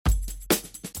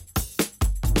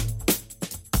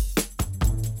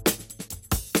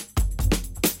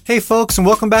Hey folks, and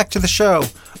welcome back to the show.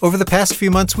 Over the past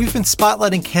few months, we've been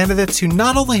spotlighting candidates who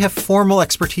not only have formal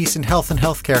expertise in health and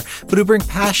healthcare, but who bring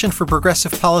passion for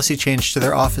progressive policy change to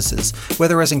their offices,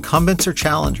 whether as incumbents or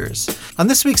challengers. On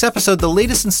this week's episode, the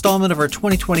latest installment of our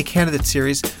 2020 candidate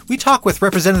series, we talk with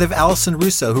Representative Allison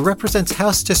Russo, who represents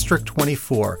House District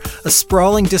 24, a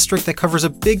sprawling district that covers a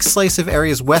big slice of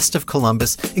areas west of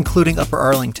Columbus, including Upper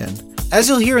Arlington. As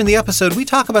you'll hear in the episode, we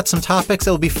talk about some topics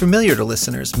that will be familiar to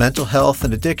listeners: mental health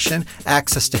and addiction,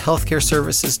 access to healthcare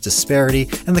services, disparity,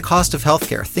 and the cost of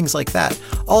healthcare, things like that.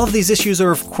 All of these issues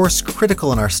are, of course,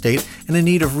 critical in our state and in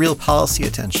need of real policy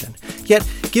attention. Yet,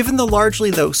 given the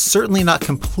largely, though certainly not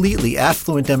completely,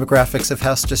 affluent demographics of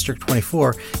House District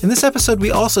 24, in this episode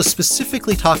we also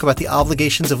specifically talk about the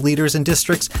obligations of leaders in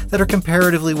districts that are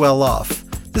comparatively well off.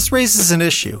 This raises an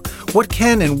issue. What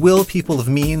can and will people of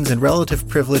means and relative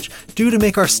privilege do to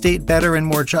make our state better and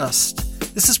more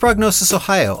just? This is Prognosis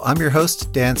Ohio. I'm your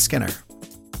host, Dan Skinner.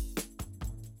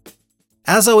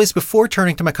 As always, before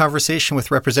turning to my conversation with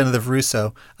Representative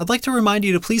Russo, I'd like to remind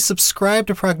you to please subscribe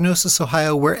to Prognosis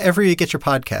Ohio wherever you get your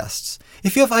podcasts.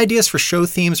 If you have ideas for show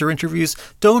themes or interviews,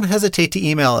 don't hesitate to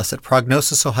email us at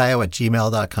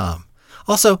prognosisohio@gmail.com.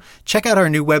 Also, check out our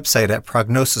new website at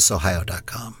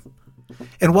prognosisohio.com.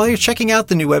 And while you're checking out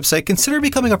the new website, consider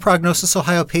becoming a Prognosis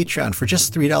Ohio Patreon for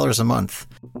just $3 a month.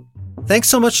 Thanks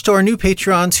so much to our new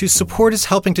Patreons whose support is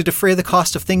helping to defray the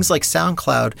cost of things like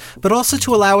SoundCloud, but also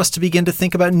to allow us to begin to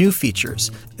think about new features,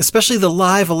 especially the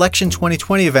live Election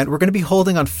 2020 event we're going to be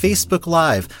holding on Facebook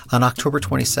Live on October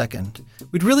 22nd.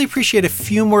 We'd really appreciate a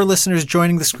few more listeners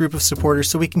joining this group of supporters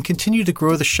so we can continue to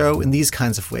grow the show in these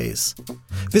kinds of ways.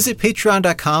 Visit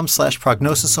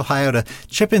patreon.com/prognosisohio to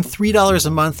chip in $3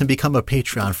 a month and become a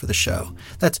Patreon for the show.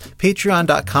 That's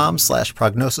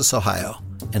patreon.com/prognosisohio.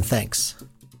 And thanks.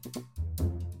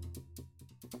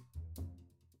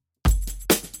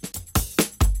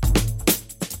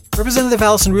 Representative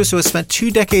Allison Russo has spent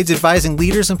 2 decades advising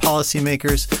leaders and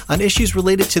policymakers on issues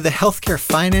related to the healthcare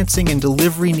financing and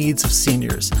delivery needs of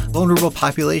seniors, vulnerable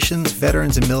populations,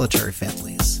 veterans, and military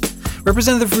families.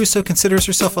 Representative Russo considers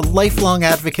herself a lifelong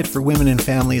advocate for women and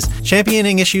families,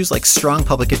 championing issues like strong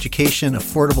public education,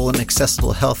 affordable and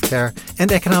accessible healthcare,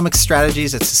 and economic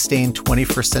strategies that sustain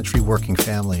 21st century working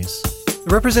families.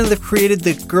 The representative created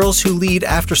the Girls Who Lead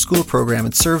after-school program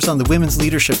and serves on the Women's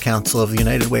Leadership Council of the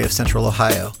United Way of Central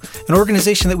Ohio, an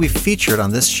organization that we've featured on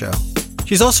this show.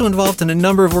 She's also involved in a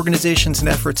number of organizations and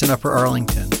efforts in Upper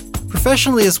Arlington.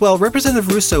 Professionally as well,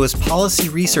 Representative Russo is Policy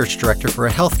Research Director for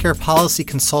a healthcare policy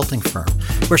consulting firm,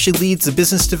 where she leads the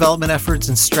business development efforts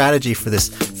and strategy for this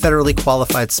federally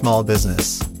qualified small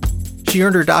business. She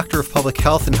earned her Doctor of Public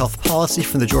Health and Health Policy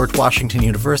from the George Washington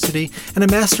University and a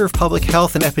Master of Public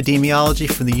Health and Epidemiology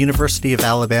from the University of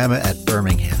Alabama at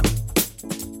Birmingham.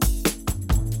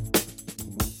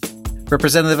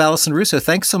 Representative Allison Russo,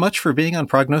 thanks so much for being on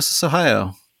Prognosis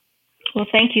Ohio. Well,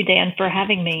 thank you, Dan, for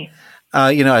having me.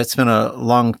 It's been a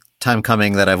long time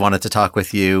coming that I've wanted to talk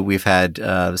with you. We've had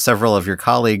several of your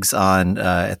colleagues on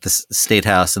at the State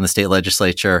House and the state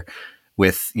legislature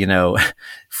with,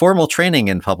 formal training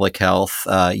in public health.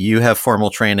 You have formal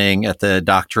training at the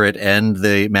doctorate and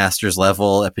the master's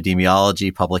level,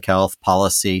 epidemiology, public health,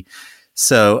 policy.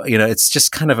 So, it's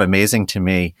just kind of amazing to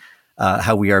me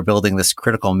how we are building this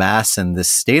critical mass in this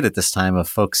state at this time of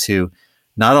folks who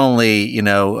not only,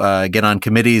 get on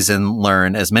committees and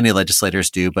learn, as many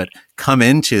legislators do, but come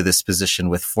into this position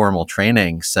with formal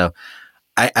training. So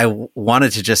I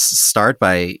wanted to just start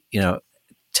by,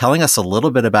 telling us a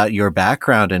little bit about your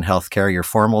background in healthcare, your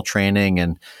formal training,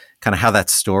 and kind of how that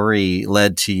story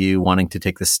led to you wanting to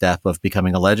take the step of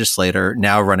becoming a legislator,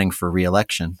 now running for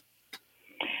re-election.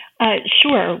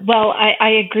 Sure. Well, I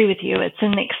agree with you. It's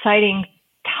an exciting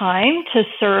time to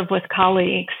serve with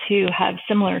colleagues who have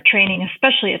similar training,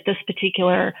 especially at this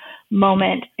particular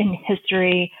moment in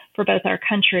history for both our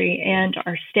country and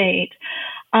our state.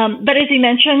 But as you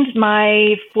mentioned,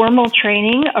 my formal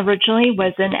training originally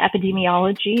was in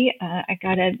epidemiology. I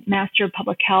got a Master of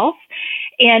Public Health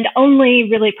and only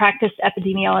really practiced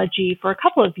epidemiology for a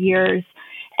couple of years,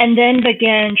 and then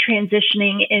began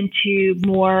transitioning into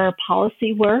more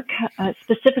policy work,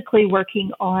 specifically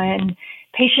working on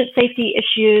patient safety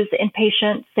issues,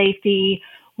 inpatient safety,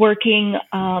 working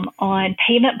on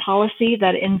payment policy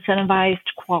that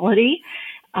incentivized quality.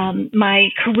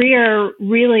 My career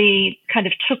really kind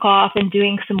of took off in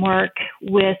doing some work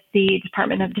with the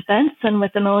Department of Defense and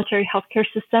with the military healthcare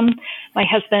system. My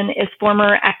husband is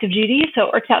former active duty, so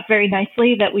it worked out very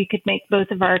nicely that we could make both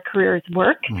of our careers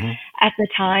work at the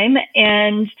time.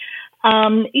 And,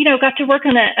 got to work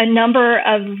on a number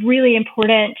of really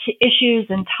important issues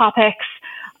and topics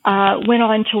went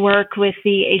on to work with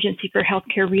the Agency for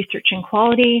Healthcare Research and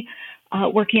Quality,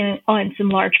 working on some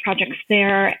large projects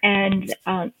there. And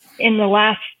in the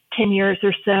last 10 years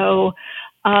or so,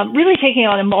 really taking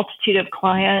on a multitude of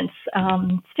clients,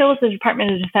 still with the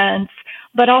Department of Defense,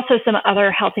 but also some other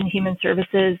health and human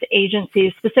services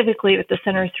agencies, specifically with the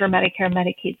Centers for Medicare and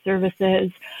Medicaid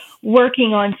Services,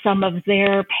 working on some of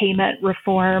their payment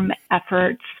reform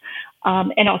efforts,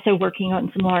 and also working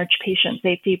on some large patient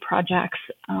safety projects.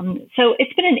 So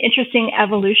it's been an interesting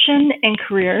evolution in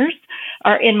careers,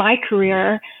 or in my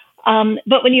career.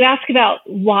 But when you ask about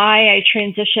why I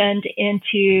transitioned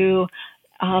into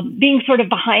being sort of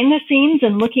behind the scenes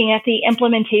and looking at the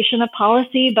implementation of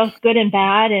policy, both good and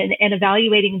bad, and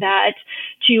evaluating that,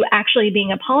 to actually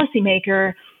being a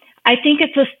policymaker, I think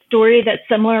it's a story that's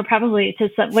similar probably to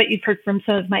what you've heard from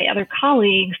some of my other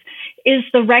colleagues, is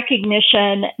the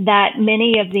recognition that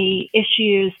many of the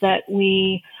issues that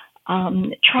we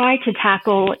try to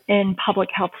tackle in public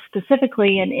health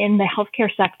specifically and in the healthcare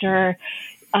sector,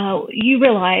 you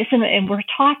realize, and we're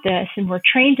taught this and we're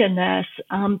trained in this,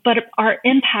 but are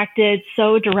impacted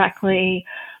so directly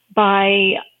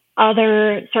by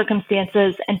other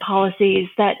circumstances and policies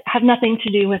that have nothing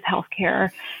to do with healthcare.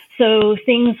 So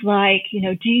things like,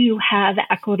 do you have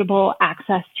equitable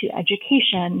access to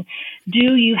education?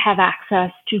 Do you have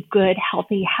access to good,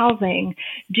 healthy housing?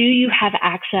 Do you have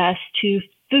access to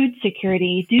food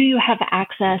security? Do you have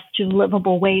access to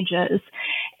livable wages?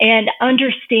 And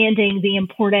understanding the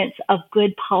importance of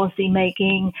good policy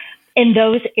making in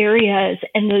those areas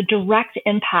and the direct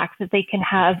impact that they can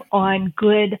have on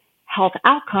good health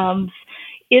outcomes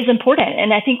is important.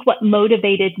 And I think what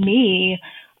motivated me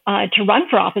to run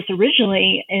for office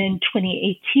originally in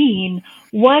 2018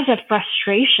 was a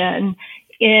frustration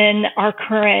in our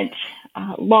current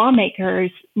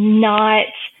lawmakers not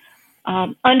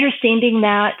understanding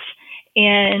that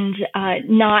and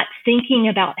not thinking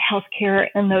about healthcare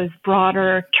in those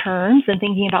broader terms and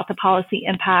thinking about the policy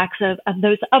impacts of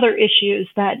those other issues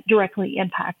that directly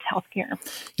impact healthcare.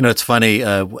 It's funny.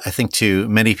 I think to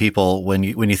many people, when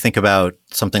you think about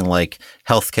something like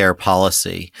healthcare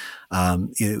policy,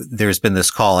 there's been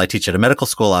this call. I teach at a medical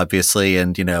school, obviously,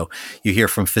 and you hear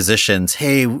from physicians,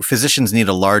 "Hey, physicians need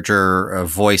a larger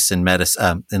voice in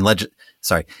medicine."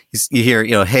 You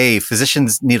hear, "Hey,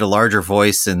 physicians need a larger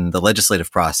voice in the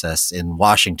legislative process in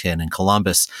Washington and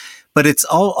Columbus." But it's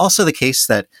also the case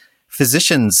that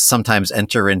physicians sometimes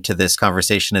enter into this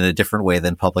conversation in a different way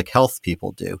than public health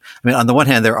people do. I mean, on the one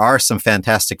hand, there are some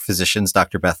fantastic physicians,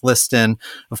 Dr. Beth Liston,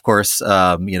 of course,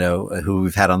 who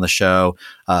we've had on the show,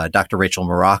 Dr. Rachel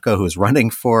Morocco, who's running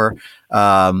for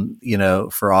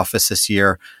office this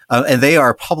year. And they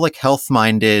are public health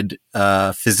minded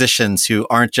physicians who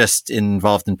aren't just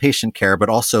involved in patient care, but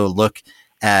also look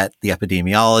at the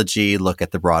epidemiology, look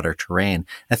at the broader terrain.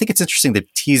 I think it's interesting to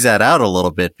tease that out a little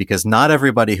bit, because not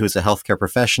everybody who's a healthcare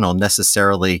professional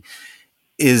necessarily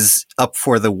is up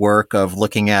for the work of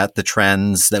looking at the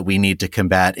trends that we need to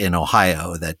combat in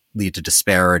Ohio that lead to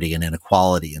disparity and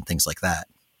inequality and things like that.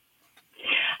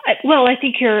 Well, I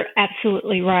think you're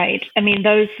absolutely right. I mean,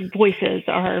 those voices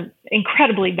are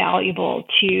incredibly valuable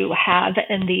to have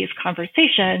in these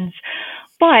conversations.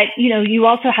 But, you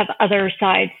also have other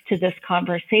sides to this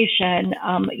conversation.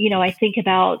 I think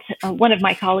about one of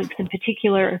my colleagues in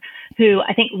particular, who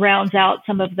I think rounds out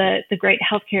some of the great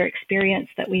healthcare experience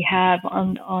that we have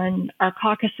on our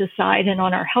caucus's side and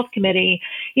on our health committee,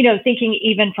 thinking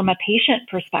even from a patient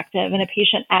perspective and a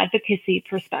patient advocacy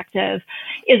perspective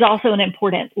is also an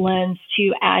important lens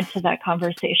to add to that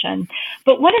conversation.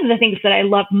 But one of the things that I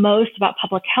love most about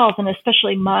public health, and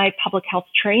especially my public health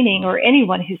training, or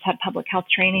anyone who's had public health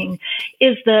training,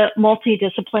 is the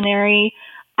multidisciplinary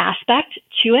aspect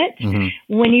to it. Mm-hmm.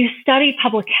 When you study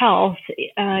public health,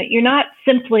 you're not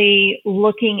simply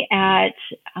looking at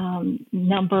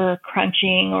number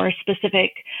crunching or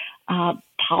specific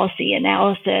policy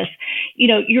analysis.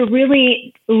 You're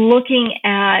really looking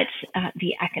at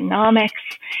the economics.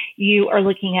 You are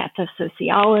looking at the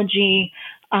sociology.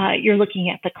 You're looking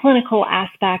at the clinical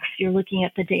aspects. You're looking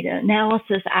at the data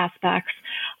analysis aspects.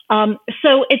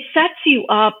 So it sets you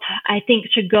up, I think,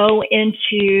 to go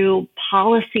into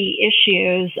policy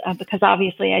issues, because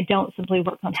obviously I don't simply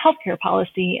work on healthcare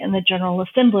policy in the General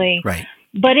Assembly, right.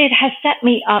 But it has set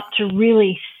me up to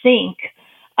really think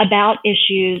about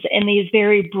issues in these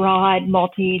very broad,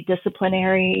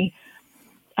 multidisciplinary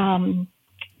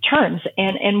terms,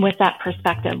 and with that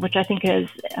perspective, which I think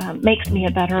makes me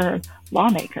a better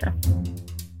lawmaker.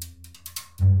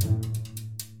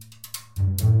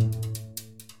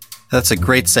 That's a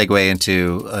great segue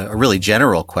into a really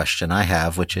general question I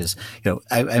have, which is,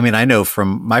 I know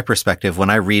from my perspective, when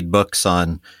I read books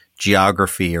on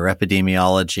geography or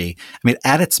epidemiology,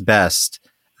 at its best,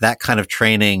 that kind of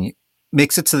training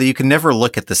makes it so that you can never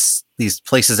look at these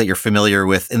places that you're familiar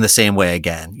with in the same way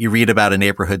again. You read about a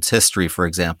neighborhood's history, for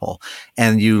example,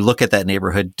 and you look at that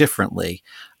neighborhood differently.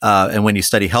 And when you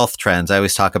study health trends, I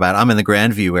always talk about, I'm in the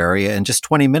Grandview area, and just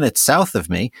 20 minutes south of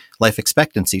me, life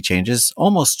expectancy changes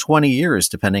almost 20 years,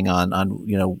 depending on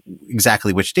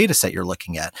exactly which data set you're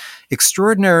looking at.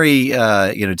 Extraordinary,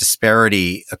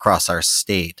 disparity across our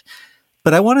state.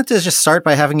 But I wanted to just start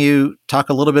by having you talk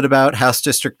a little bit about House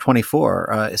District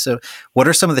 24. So what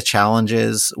are some of the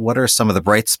challenges? What are some of the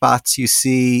bright spots you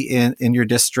see in your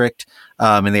district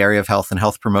in the area of health and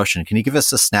health promotion? Can you give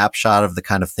us a snapshot of the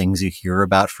kind of things you hear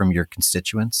about from your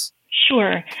constituents?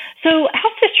 Sure. So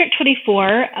House District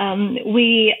 24,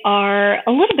 we are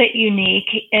a little bit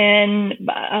unique in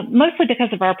mostly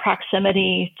because of our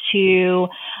proximity to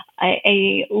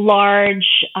a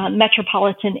large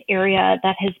metropolitan area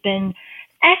that has been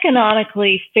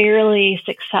economically fairly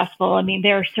successful.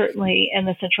 There are certainly in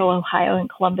the Central Ohio and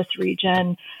Columbus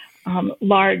region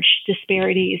large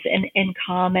disparities in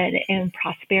income and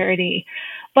prosperity.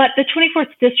 But the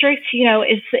 24th district,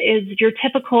 is your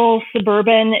typical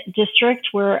suburban district.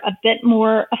 We're a bit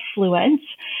more affluent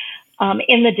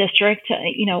in the district,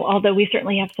 although we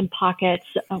certainly have some pockets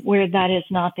where that is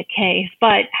not the case,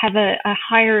 but have a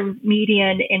higher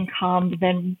median income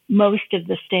than most of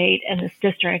the state in this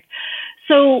district.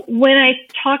 So when I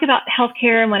talk about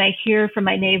healthcare and when I hear from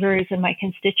my neighbors and my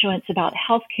constituents about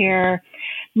healthcare,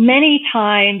 many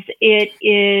times it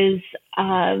is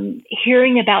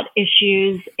hearing about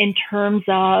issues in terms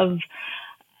of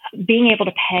being able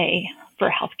to pay for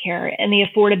healthcare and the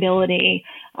affordability.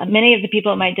 Many of the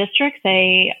people in my district,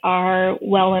 they are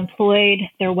well employed,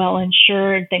 they're well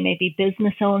insured, they may be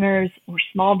business owners or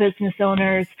small business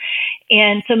owners.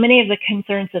 And so many of the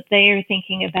concerns that they are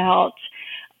thinking about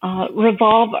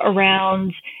revolve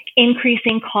around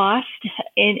increasing cost,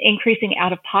 increasing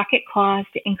out-of-pocket cost,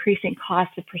 increasing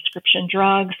cost of prescription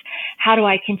drugs. How do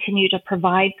I continue to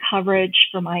provide coverage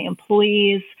for my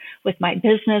employees with my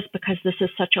business because this is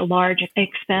such a large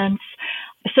expense?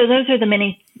 So those are the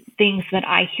many things that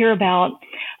I hear about.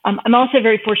 I'm also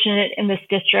very fortunate in this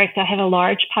district. I have a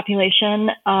large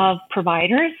population of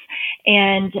providers,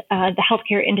 and the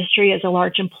healthcare industry is a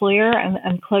large employer.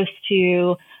 I'm close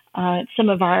to some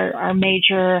of our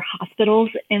major hospitals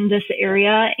in this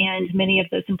area, and many of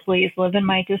those employees live in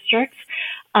my district.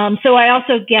 So I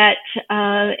also get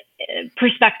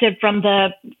perspective from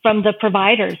the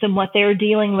providers and what they're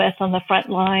dealing with on the front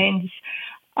lines.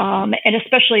 And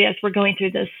especially as we're going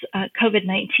through this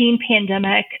COVID-19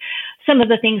 pandemic, some of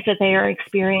the things that they are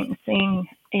experiencing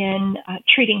in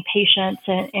treating patients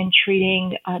and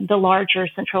treating the larger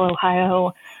Central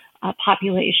Ohio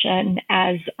population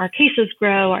as our cases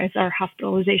grow, as our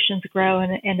hospitalizations grow,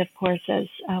 and of course, as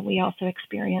we also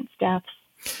experience deaths.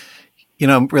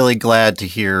 I'm really glad to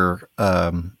hear,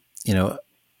 a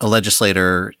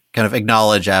legislator kind of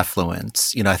acknowledge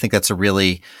affluence. I think that's a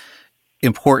really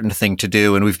important thing to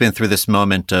do. And we've been through this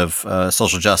moment of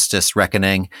social justice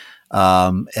reckoning.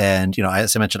 And,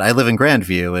 as I mentioned, I live in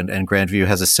Grandview, and Grandview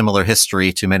has a similar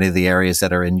history to many of the areas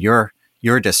that are in your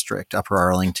district, Upper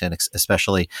Arlington,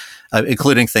 especially,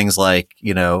 including things like,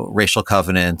 racial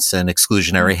covenants and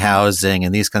exclusionary housing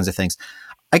and these kinds of things.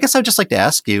 I guess I'd just like to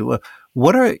ask you,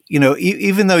 what are,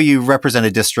 even though you represent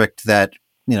a district that,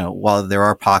 while there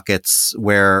are pockets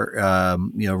where,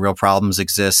 real problems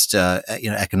exist,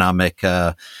 economic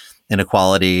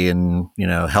inequality and,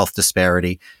 health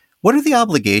disparity, what are the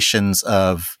obligations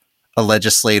of a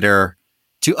legislator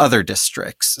to other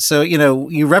districts? So,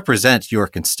 you represent your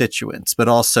constituents, but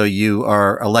also you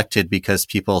are elected because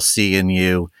people see in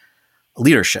you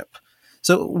leadership.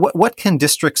 So what can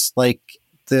districts like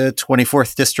the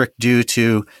 24th district do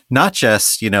to not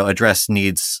just, address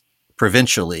needs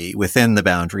provincially within the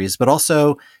boundaries, but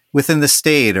also within the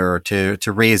state, or to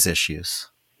raise issues?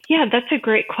 Yeah, that's a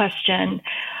great question.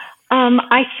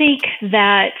 I think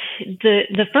that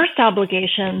the first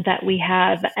obligation that we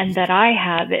have and that I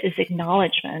have is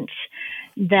acknowledgement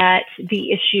that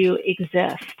the issue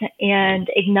exists, and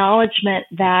acknowledgement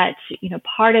that,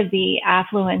 part of the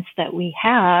affluence that we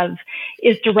have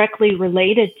is directly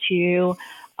related to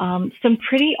some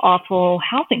pretty awful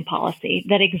housing policy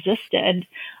that existed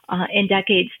in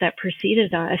decades that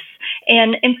preceded us.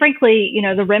 And frankly,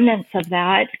 the remnants of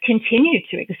that continue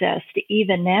to exist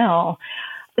even now.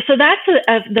 So that's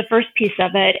the first piece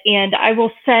of it. And I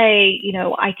will say,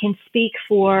 I can speak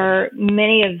for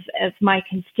many of my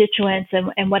constituents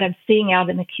and what I'm seeing out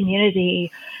in the community,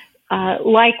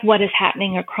 like what is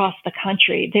happening across the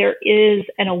country. There is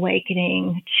an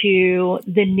awakening to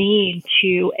the need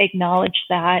to acknowledge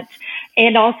that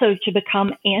and also to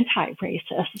become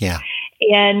anti-racist. Yeah.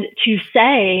 And to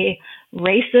say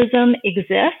racism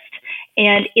exists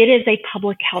and it is a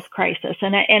public health crisis.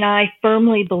 And I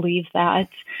firmly believe that.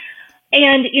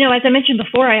 And, as I mentioned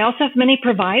before, I also have many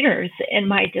providers in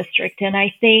my district. And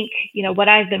I think, what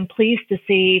I've been pleased to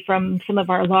see from some of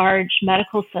our large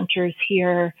medical centers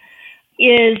here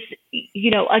is,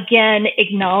 again,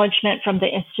 acknowledgement from the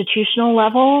institutional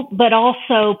level, but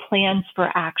also plans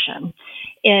for action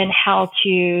in how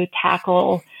to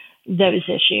tackle those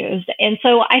issues. And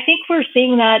so I think we're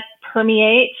seeing that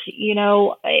permeate,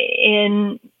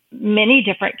 in many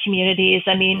different communities.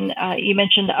 I mean, you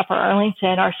mentioned Upper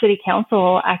Arlington. Our city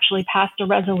council actually passed a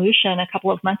resolution a couple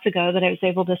of months ago that I was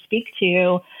able to speak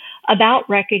to about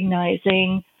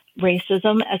recognizing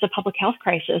racism as a public health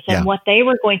crisis and what they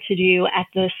were going to do at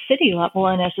the city level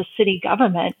and as a city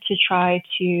government to try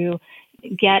to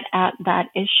get at that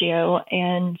issue.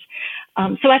 And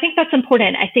so I think that's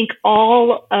important. I think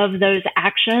all of those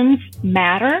actions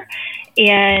matter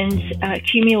and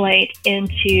accumulate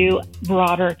into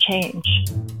broader change.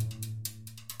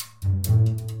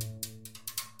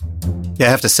 Yeah, I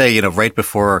have to say, right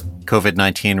before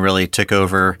COVID-19 really took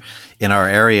over in our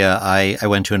area, I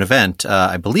went to an event.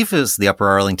 I believe it was the Upper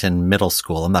Arlington Middle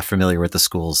School. I'm not familiar with the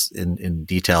schools in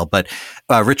detail, but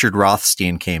Richard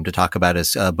Rothstein came to talk about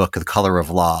his book, The Color of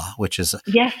Law, which is,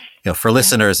 for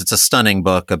listeners, it's a stunning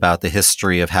book about the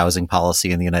history of housing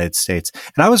policy in the United States.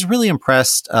 And I was really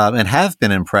impressed and have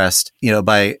been impressed,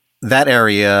 by that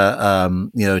area,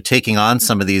 taking on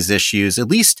some of these issues, at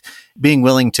least being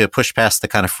willing to push past the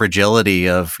kind of fragility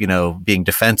of, being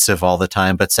defensive all the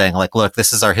time, but saying like, look,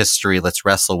 this is our history. Let's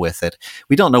wrestle with it.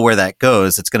 We don't know where that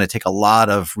goes. It's going to take a lot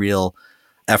of real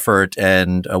effort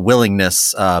and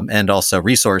willingness and also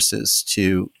resources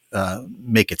to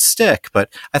make it stick.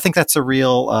 But I think that's a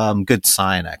real good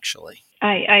sign, actually.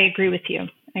 I agree with you.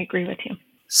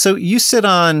 So you sit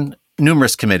on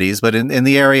numerous committees, but in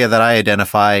the area that I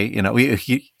identify,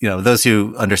 those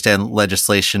who understand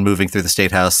legislation moving through the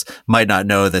State House might not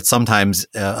know that sometimes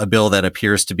a bill that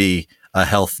appears to be a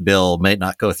health bill might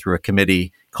not go through a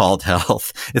committee called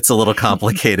health. It's a little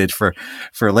complicated for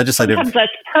legislative. Sometimes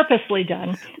that's purposely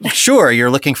done. Sure.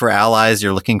 You're looking for allies.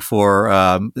 You're looking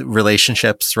for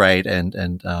relationships, right?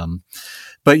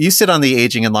 But you sit on the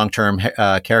Aging and Long-Term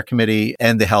Care Committee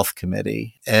and the Health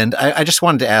Committee. And I just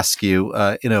wanted to ask you,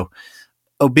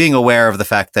 being aware of the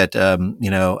fact that,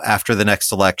 after the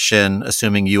next election,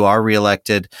 assuming you are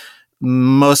reelected,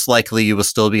 most likely you will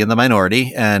still be in the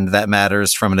minority. And that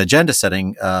matters from an agenda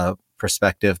setting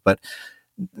perspective. But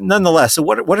nonetheless,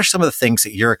 what are some of the things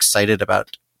that you're excited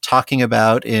about talking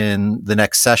about in the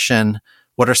next session?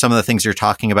 What are some of the things you're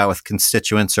talking about with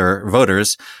constituents or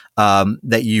voters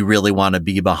that you really want to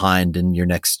be behind in your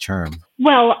next term?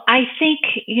 Well, I think,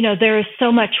 there is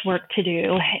so much work to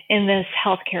do in this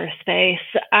healthcare space.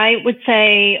 I would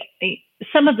say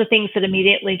some of the things that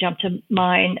immediately jump to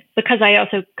mind, because I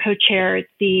also co-chair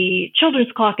the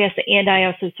Children's Caucus and I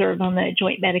also serve on the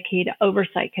Joint Medicaid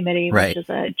Oversight Committee, which is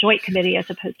a joint committee as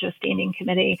opposed to a standing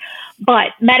committee. But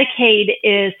Medicaid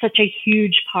is such a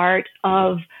huge part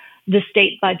of the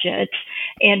state budget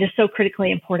and is so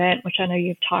critically important, which I know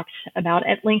you've talked about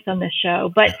at length on this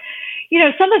show. But,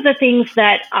 some of the things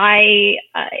that I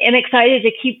am excited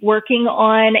to keep working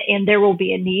on and there will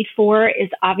be a need for is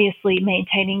obviously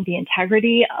maintaining the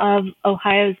integrity of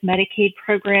Ohio's Medicaid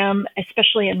program,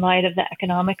 especially in light of the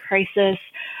economic crisis.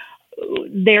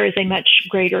 There is a much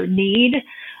greater need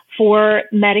for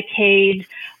Medicaid.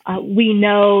 We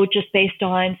know just based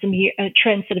on some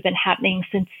trends that have been happening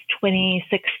since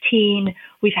 2016,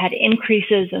 we've had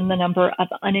increases in the number of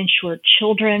uninsured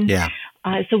children.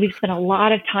 So we've spent a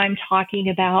lot of time talking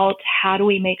about how do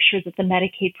we make sure that the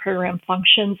Medicaid program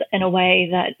functions in a way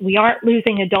that we aren't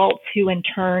losing adults who in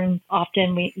turn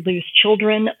often we lose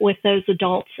children with those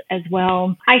adults as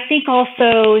well. I think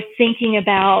also thinking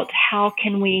about how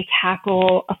can we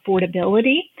tackle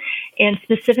affordability and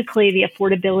specifically the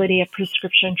affordability of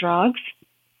prescription drugs.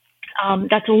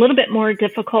 That's a little bit more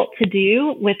difficult to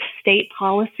do with state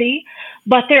policy,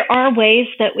 but there are ways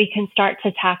that we can start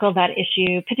to tackle that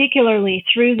issue, particularly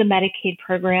through the Medicaid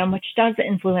program, which does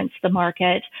influence the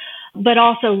market, but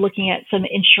also looking at some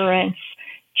insurance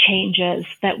changes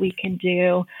that we can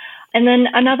do. And then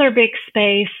another big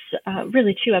space,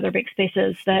 really two other big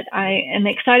spaces that I am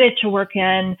excited to work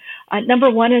in Number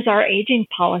one is our aging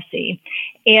policy.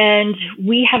 And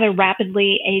we have a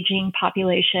rapidly aging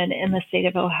population in the state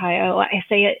of Ohio. I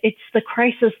say it's the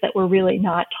crisis that we're really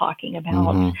not talking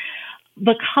about,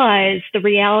 because the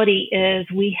reality is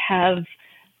we have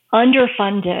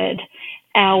underfunded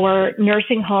our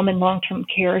nursing home and long-term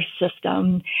care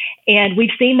system. And we've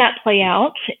seen that play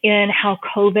out in how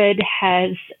COVID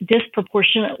has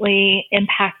disproportionately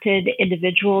impacted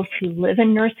individuals who live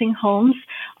in nursing homes.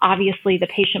 Obviously, the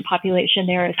patient population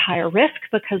there is higher risk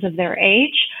because of their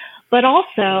age, but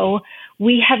also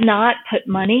we have not put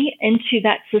money into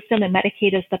that system, and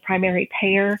Medicaid is the primary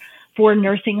payer for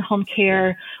nursing home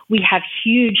care. We have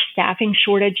huge staffing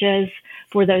shortages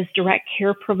for those direct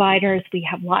care providers. We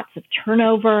have lots of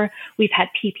turnover. We've had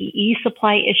PPE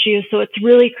supply issues. So it's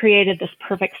really created this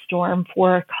perfect storm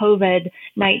for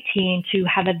COVID-19 to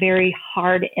have a very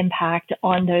hard impact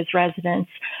on those residents.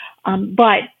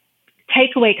 But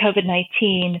take away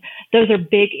COVID-19, those are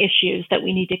big issues that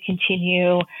we need to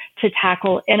continue to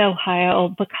tackle in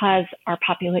Ohio because our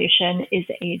population is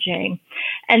aging.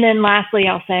 And then lastly,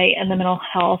 I'll say in the mental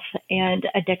health and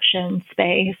addiction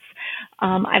space,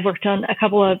 I've worked on a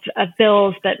couple of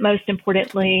bills, but most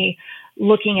importantly,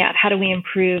 looking at how do we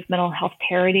improve mental health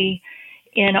parity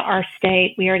in our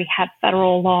state. We already have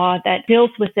federal law that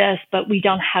deals with this, but we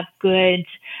don't have good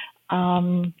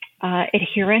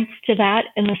adherence to that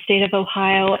in the state of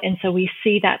Ohio. And so we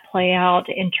see that play out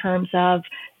in terms of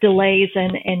delays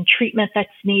in treatment that's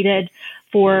needed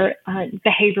for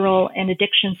behavioral and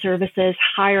addiction services,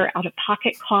 higher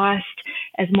out-of-pocket cost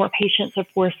as more patients are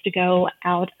forced to go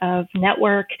out of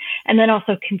network, and then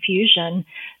also confusion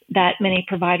that many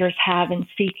providers have in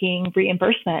seeking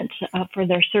reimbursement for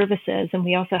their services. And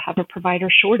we also have a provider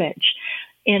shortage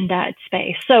in that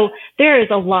space. So there is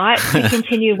a lot to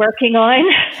continue working on,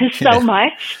 so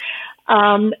much.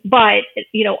 But,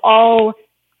 all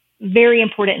very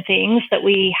important things that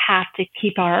we have to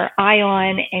keep our eye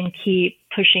on and keep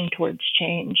pushing towards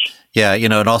change. Yeah,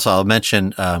 and also I'll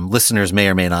mention, listeners may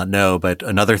or may not know, but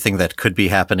another thing that could be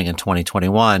happening in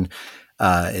 2021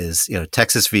 is,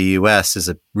 Texas v. U.S. is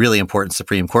a really important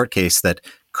Supreme Court case that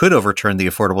could overturn the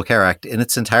Affordable Care Act in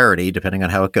its entirety, depending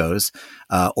on how it goes.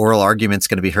 Oral argument's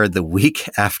going to be heard the week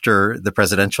after the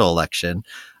presidential election.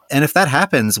 And if that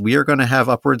happens, we are going to have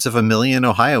upwards of 1 million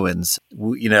Ohioans,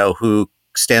 who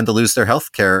stand to lose their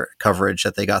health care coverage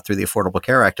that they got through the Affordable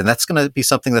Care Act. And that's going to be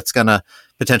something that's going to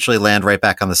potentially land right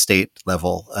back on the state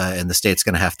level, and the state's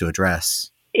going to have to address.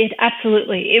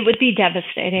 It would be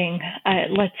devastating.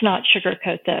 Let's not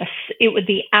sugarcoat this. It would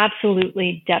be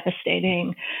absolutely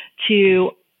devastating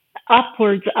to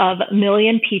upwards of 1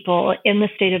 million people in the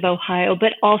state of Ohio,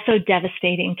 but also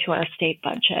devastating to our state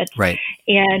budget. Right.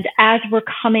 And as we're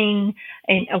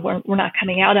not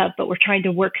coming out of, but we're trying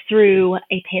to work through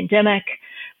a pandemic,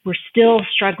 we're still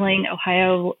struggling.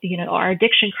 Ohio, our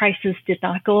addiction crisis did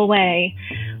not go away.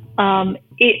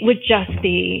 It would just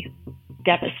be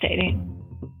devastating.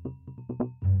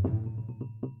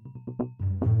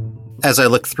 As I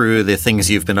look through the things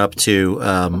you've been up to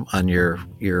on your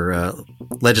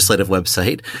legislative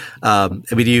website,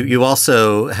 you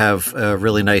also have a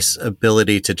really nice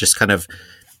ability to just kind of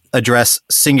address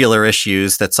singular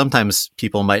issues that sometimes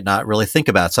people might not really think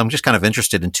about. So I'm just kind of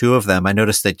interested in two of them. I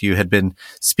noticed that you had been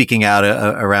speaking out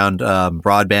around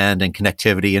broadband and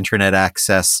connectivity, internet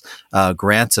access,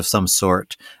 grants of some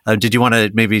sort. Did you want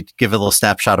to maybe give a little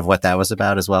snapshot of what that was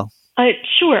about as well?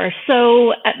 Sure.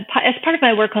 So as part of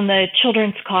my work on the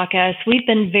Children's Caucus, we've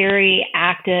been very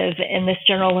active in this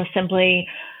General Assembly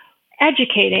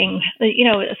educating.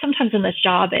 Sometimes in this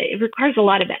job, it requires a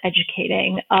lot of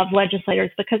educating of legislators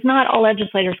because not all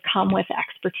legislators come with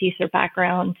expertise or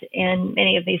background in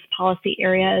many of these policy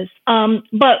areas.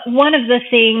 But one of the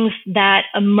things that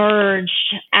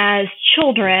emerged as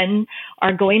children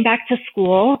are going back to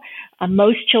school,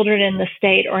 most children in the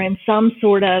state are in some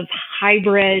sort of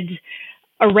hybrid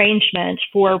arrangement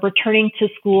for returning to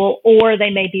school, or they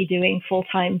may be doing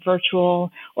full-time virtual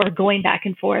or going back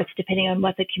and forth, depending on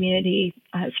what the community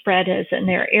spread is in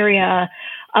their area.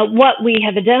 What we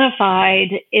have identified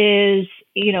is,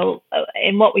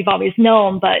 and what we've always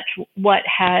known, but what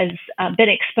has been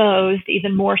exposed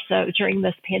even more so during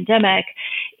this pandemic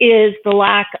is the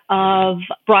lack of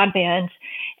broadband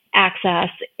access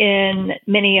in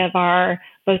many of our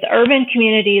both urban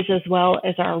communities as well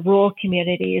as our rural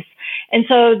communities. And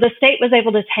so the state was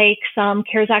able to take some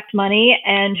CARES Act money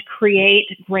and create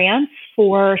grants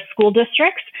for school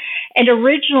districts. And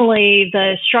originally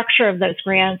the structure of those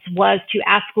grants was to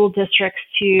ask school districts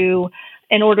to,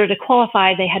 in order to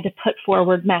qualify, they had to put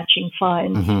forward matching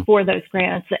funds for those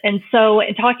grants. And so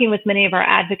in talking with many of our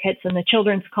advocates in the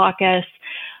Children's Caucus,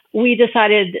 we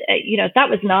decided, that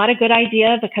was not a good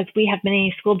idea because we have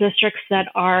many school districts that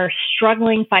are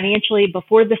struggling financially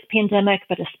before this pandemic,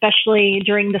 but especially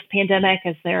during this pandemic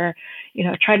as they're,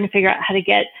 trying to figure out how to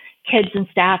get kids and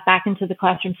staff back into the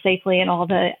classroom safely and all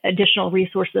the additional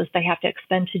resources they have to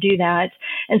expend to do that.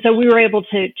 And so we were able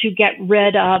to get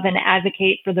rid of and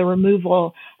advocate for the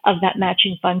removal of that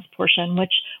matching funds portion,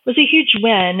 which was a huge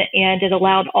win. And it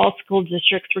allowed all school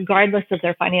districts, regardless of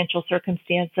their financial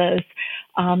circumstances,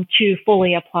 to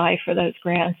fully apply for those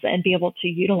grants and be able to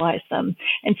utilize them.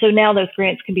 And so now those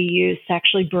grants can be used to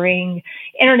actually bring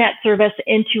internet service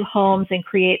into homes and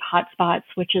create hotspots,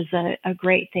 which is a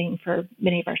great thing for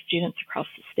many of our students across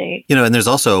the state. And there's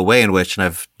also a way in which, and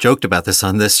I've joked about this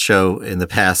on this show in the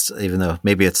past, even though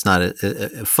maybe it's not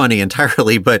funny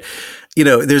entirely, but,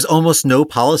 there's almost no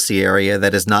policy area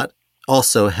that is not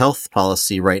also health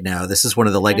policy right now. This is one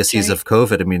of the legacies of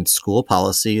COVID. I mean, school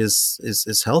policy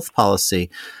is health policy.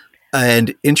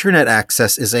 And internet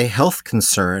access is a health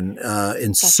concern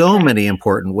in so many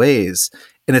important ways.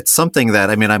 And it's something that,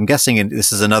 I'm guessing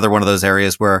this is another one of those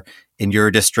areas where in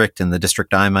your district and the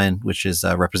district I'm in, which is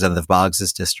Representative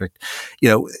Boggs' district,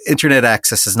 internet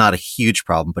access is not a huge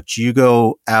problem, but you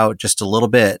go out just a little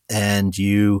bit and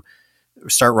you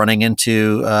start running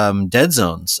into dead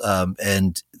zones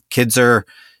and kids are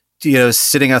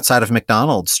sitting outside of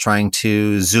McDonald's trying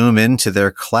to Zoom into their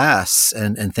class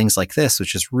and things like this,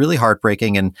 which is really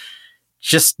heartbreaking and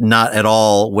just not at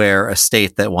all where a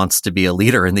state that wants to be a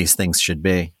leader in these things should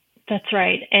be. That's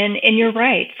right. And you're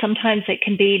right. Sometimes it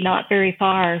can be not very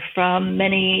far from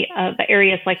many of the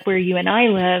areas like where you and I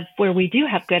live, where we do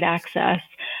have good access.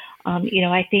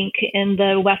 I think in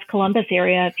the West Columbus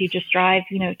area, if you just drive,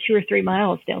 2 or 3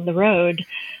 miles down the road,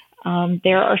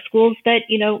 there are schools that,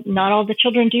 not all the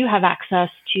children do have access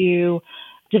to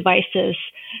devices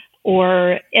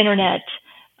or internet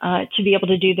to be able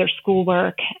to do their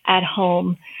schoolwork at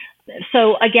home.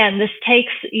 So again, this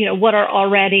takes, what are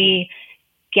already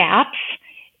gaps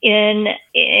in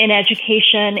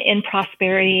education, in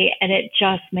prosperity, and it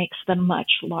just makes them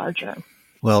much larger.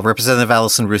 Well, Representative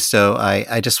Allison Russo,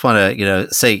 I just want to,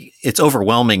 say it's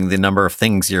overwhelming the number of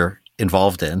things you're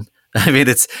involved in.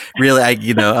 It's really,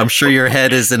 I'm sure your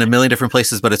head is in a million different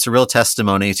places, but it's a real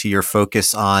testimony to your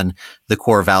focus on the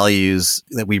core values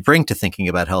that we bring to thinking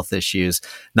about health issues,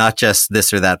 not just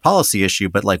this or that policy issue,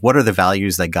 but what are the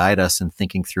values that guide us in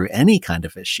thinking through any kind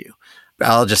of issue?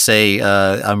 I'll just say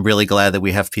I'm really glad that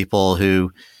we have people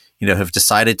who have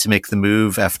decided to make the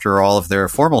move after all of their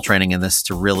formal training in this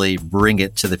to really bring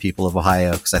it to the people of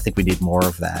Ohio, because I think we need more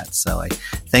of that. So I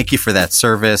thank you for that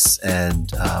service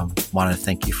and want to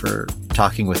thank you for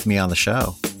talking with me on the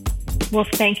show. Well,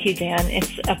 thank you, Dan.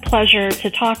 It's a pleasure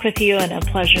to talk with you and a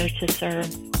pleasure to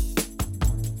serve.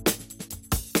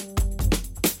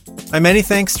 My many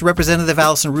thanks to Representative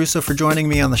Allison Russo for joining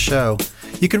me on the show.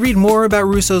 You can read more about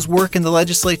Russo's work in the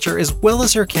legislature as well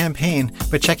as her campaign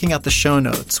by checking out the show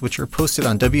notes, which are posted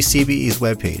on WCBE's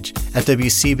webpage at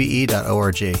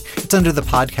wcbe.org. It's under the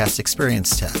Podcast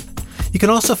Experience tab. You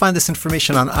can also find this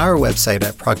information on our website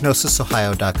at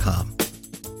prognosisohio.com.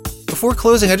 Before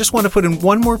closing, I just want to put in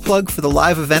one more plug for the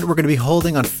live event we're going to be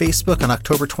holding on Facebook on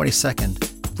October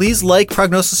 22nd. Please like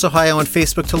Prognosis Ohio on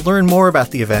Facebook to learn more about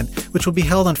the event, which will be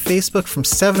held on Facebook from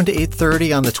 7 to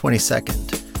 8:30 on the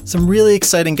 22nd. Some really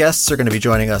exciting guests are going to be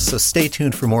joining us, so stay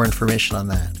tuned for more information on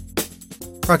that.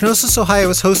 Prognosis Ohio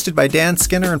is hosted by Dan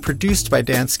Skinner and produced by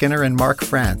Dan Skinner and Mark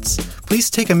France. Please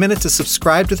take a minute to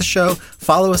subscribe to the show,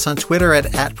 follow us on Twitter at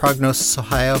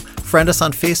 @PrognosisOhio, friend us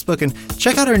on Facebook, and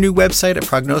check out our new website at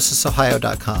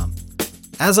prognosisohio.com.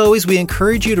 As always, we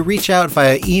encourage you to reach out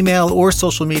via email or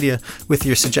social media with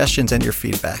your suggestions and your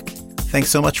feedback. Thanks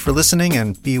so much for listening,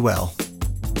 and be well.